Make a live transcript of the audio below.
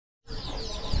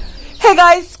Hey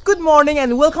guys, good morning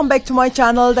and welcome back to my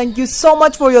channel. Thank you so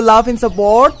much for your love and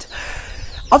support.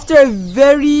 After a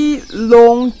very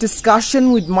long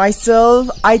discussion with myself,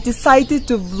 I decided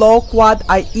to vlog what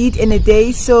I eat in a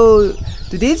day. So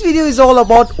today's video is all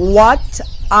about what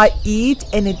I eat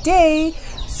in a day.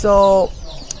 So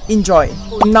enjoy.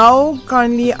 Now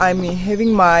currently I'm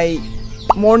having my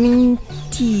morning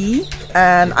tea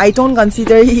and I don't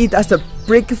consider it as a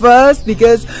breakfast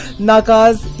because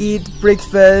Nagas eat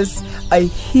breakfast, a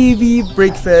heavy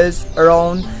breakfast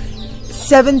around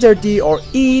 7:30 or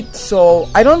 8, so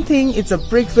I don't think it's a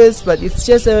breakfast, but it's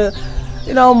just a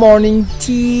morning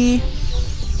tea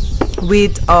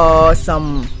with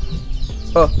some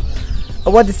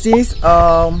what is this,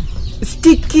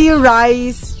 sticky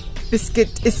rice biscuit,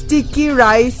 sticky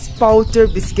rice powder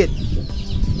biscuit.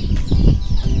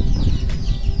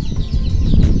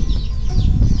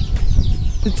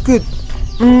 It's good.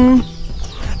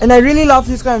 And I really love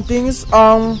these kind of things.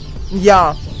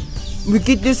 Yeah, we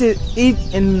get this eat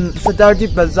in Saturday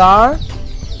Bazaar.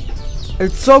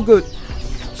 It's so good.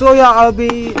 So yeah,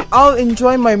 I'll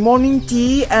enjoy my morning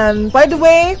tea. And by the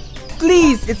way,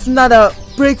 please, it's not a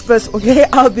breakfast, okay?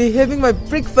 I'll be having my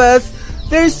breakfast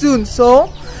very soon,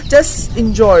 so just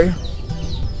enjoy.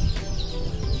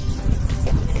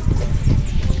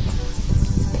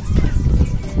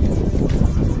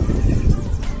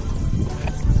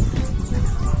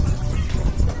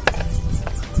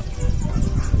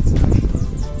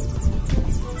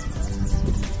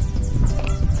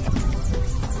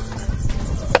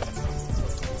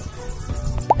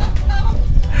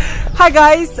 Hi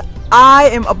guys, I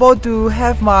am about to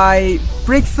have my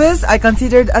breakfast. I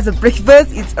consider it as a breakfast.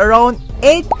 It's around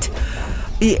 8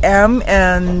 AM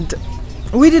and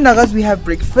within Nagas we have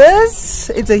breakfast.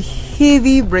 It's a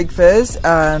heavy breakfast,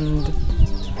 and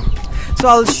so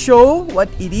I'll show what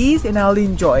it is and I'll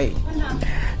enjoy.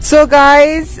 So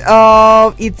guys,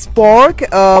 it's pork.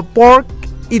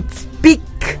 It's pig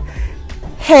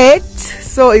head,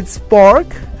 so it's pork,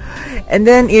 and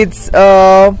then it's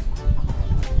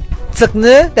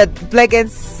that black and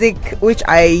sick, which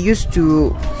I used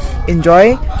to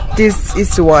enjoy. This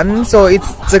is one, so it's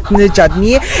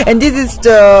chutney, and this is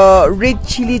the red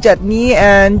chili chutney,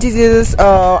 and this is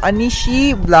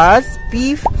Anishi plus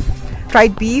beef,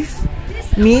 fried beef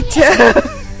meat.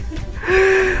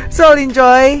 So I'll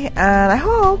enjoy, and I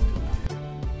hope.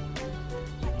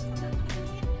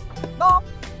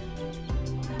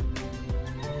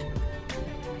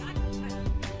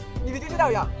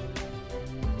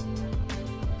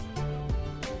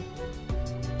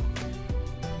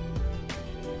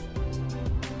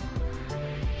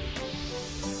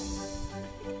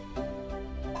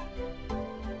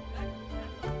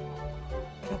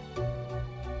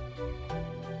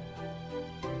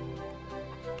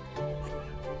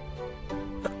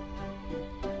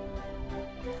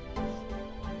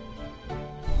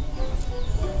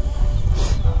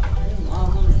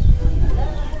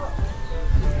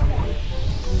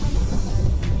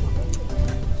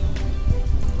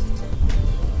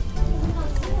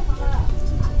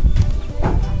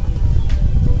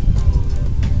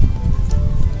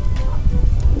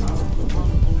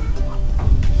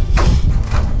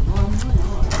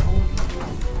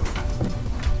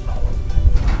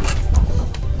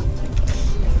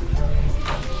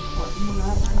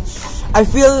 I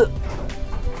feel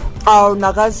our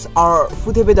Nagas, our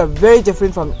food habits are very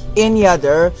different from any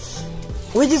other,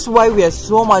 which is why we are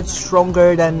so much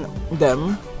stronger than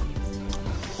them.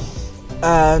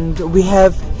 And we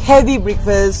have heavy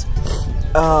breakfast,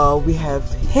 we have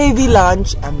heavy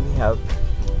lunch, and we have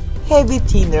heavy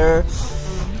dinner,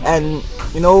 and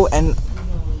and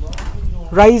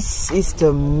rice is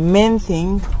the main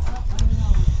thing.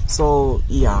 So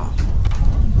yeah.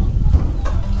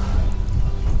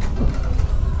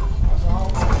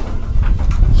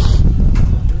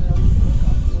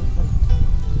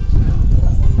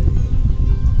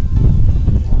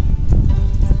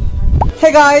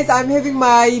 Hey guys, I'm having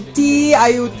my tea.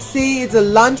 I would say it's a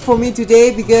lunch for me today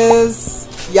because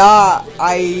yeah,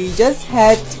 I just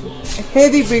had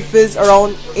heavy breakfast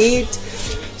around 8.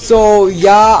 So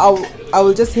yeah, I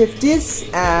will just have this,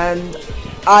 and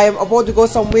I am about to go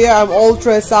somewhere. I'm all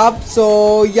dressed up.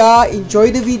 So yeah, enjoy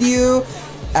the video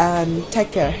and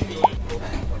take care.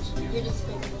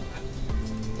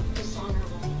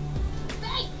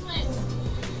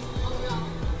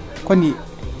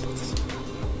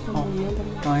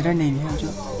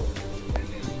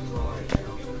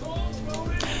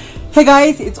 Hey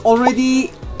guys, it's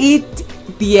already 8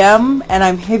 p.m. and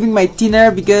I'm having my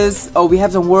dinner because we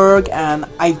have some work and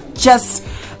I just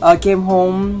came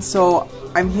home, so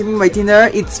I'm having my dinner.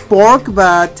 It's pork,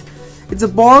 but It's a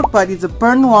pork, but it's a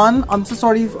burnt one. I'm so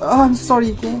sorry. I'm so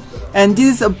sorry. Okay. And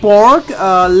this is a pork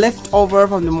left over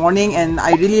from the morning, and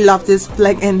I really love this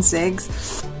black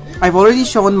insects. I've already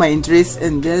shown my interest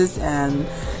in this, and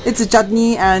it's a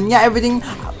chutney, and yeah, everything.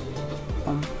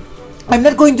 I'm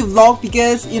not going to vlog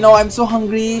because, you know, I'm so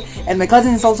hungry, and my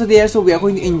cousin is also there, so we are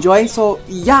going to enjoy. So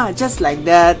yeah, just like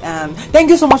that. And thank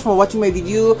you so much for watching my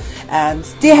video, and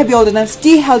stay happy all the time,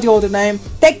 stay healthy all the time,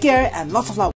 take care, and lots of love.